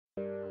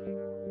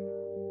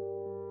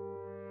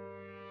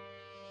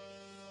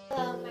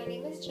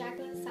is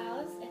Jacqueline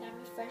Salas, and I'm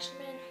a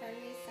freshman in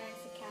Harmony Science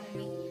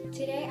Academy.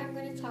 Today I'm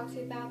going to talk to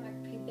you about my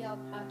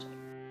PBL project.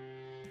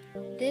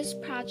 This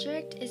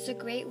project is a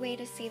great way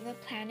to save the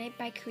planet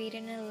by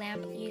creating a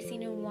lamp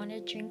using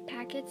unwanted drink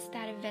packets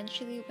that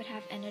eventually would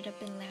have ended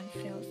up in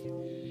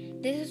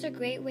landfills. This is a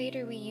great way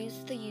to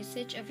reuse the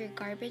usage of your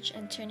garbage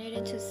and turn it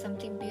into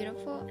something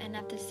beautiful, and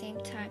at the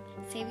same time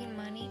saving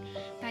money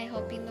by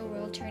helping the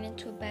world turn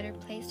into a better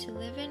place to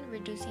live in,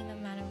 reducing the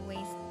amount of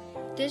waste.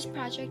 This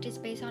project is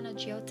based on a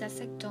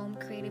geodesic dome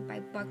created by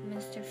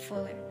Buckminster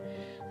Fuller.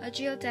 A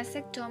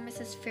geodesic dome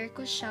is a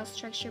spherical shell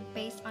structure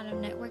based on a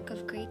network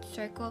of great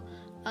circle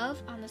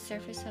on the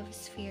surface of a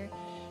sphere.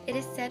 It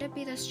is said to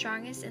be the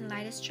strongest and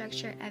lightest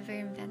structure ever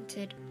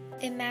invented.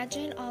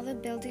 Imagine all the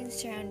buildings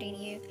surrounding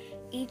you.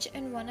 Each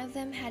and one of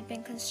them had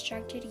been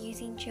constructed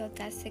using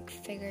geodesic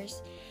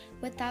figures.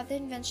 Without the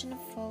invention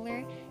of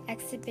Fuller,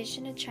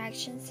 exhibition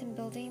attractions and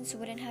buildings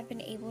wouldn't have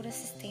been able to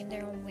sustain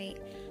their own weight.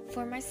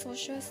 For my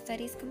social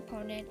studies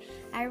component,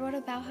 I wrote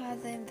about how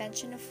the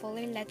invention of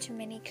Fuller led to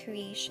many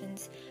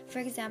creations. For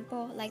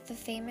example, like the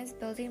famous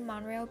building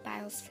monorail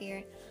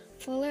biosphere.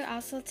 Fuller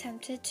also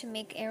attempted to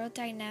make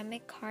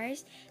aerodynamic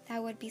cars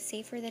that would be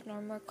safer than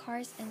normal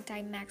cars and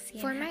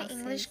Dymaxion For my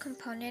English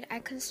component, I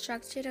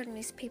constructed a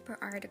newspaper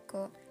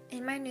article.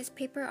 In my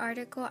newspaper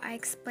article, I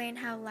explained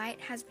how light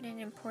has been an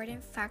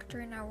important factor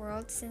in our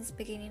world since the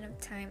beginning of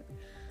time.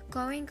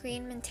 Going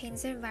green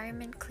maintains the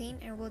environment clean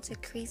and will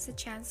decrease the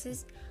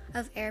chances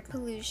of air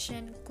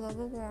pollution,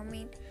 global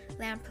warming,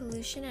 land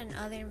pollution, and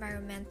other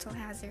environmental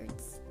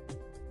hazards.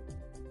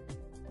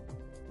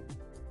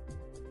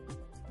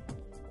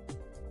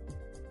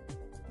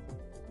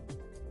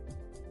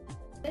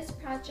 This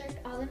project,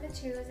 all the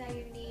materials that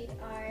you need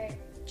are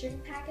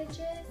drink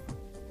packages.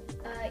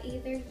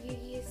 Either you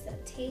use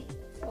tape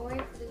or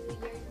glue,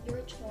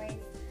 your choice,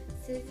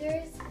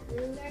 scissors,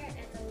 ruler,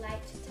 and the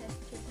light to test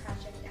your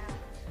project out.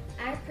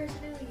 I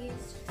personally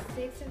used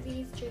 6 of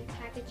these drink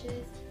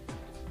packages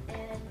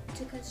and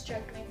to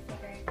construct my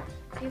figure.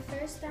 You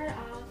first start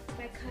off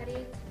by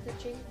cutting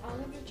all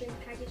of your drink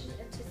packages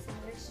into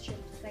similar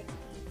strips like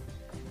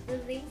these.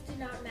 The lengths do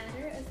not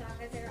matter as long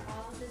as they're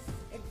all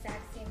the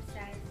exact same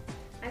size.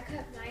 I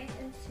cut mine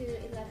into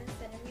 11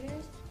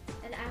 centimeters,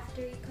 and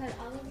after you cut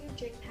all of your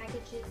drink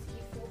packages,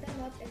 you fold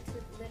them up into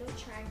little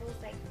triangles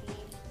like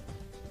these,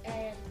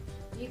 and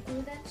you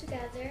glue them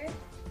together,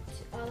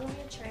 all of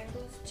your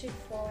triangles, to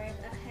form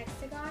a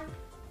hexagon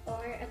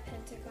or a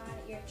pentagon,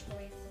 your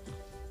choice,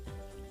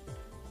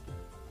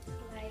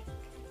 like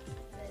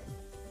this.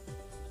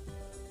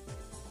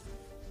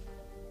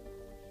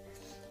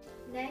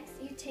 Next,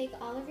 you take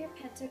all of your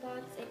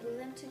pentagons and glue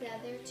them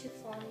together to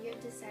form your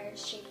desired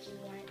shape you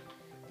want.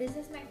 This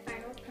is my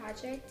final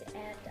project,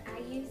 and I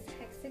used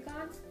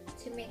hexagons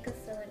to make a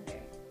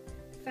cylinder.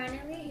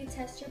 Finally, you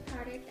test your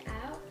product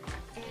out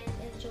and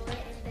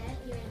then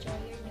you enjoy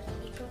your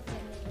new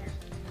eco-friendly lamp.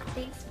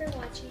 Thanks for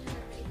watching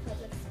Harmony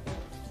Public